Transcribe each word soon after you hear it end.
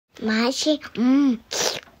맛이,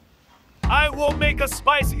 I will make a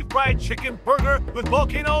spicy fried chicken burger with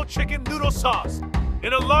Volcano chicken noodle sauce.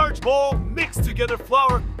 In a large bowl, mix together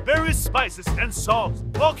flour, various spices, and salt.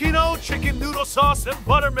 Volcano chicken noodle sauce and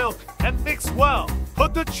buttermilk, and mix well.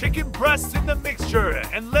 Put the chicken breast in the mixture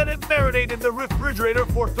and let it marinate in the refrigerator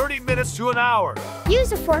for 30 minutes to an hour.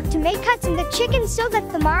 Use a fork to make cuts in the chicken so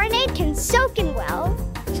that the marinade can soak in well.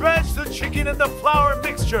 Dredge the chicken in the flour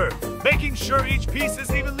mixture, making sure each piece is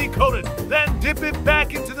evenly coated. Then dip it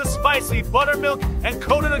back into the spicy buttermilk and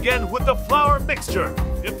coat it again with the flour mixture.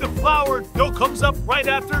 If the flour dough comes up right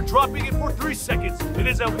after dropping it for 3 seconds, it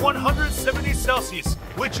is at 170 Celsius,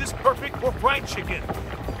 which is perfect for fried chicken.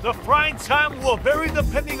 The frying time will vary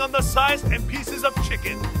depending on the size and pieces of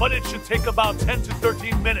chicken, but it should take about 10 to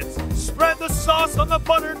 13 minutes. Spread the sauce on the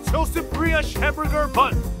buttered toasted brioche hamburger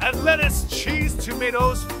bun. Add lettuce, cheese,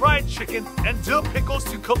 tomatoes, fried chicken, and dill pickles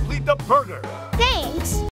to complete the burger. Thanks.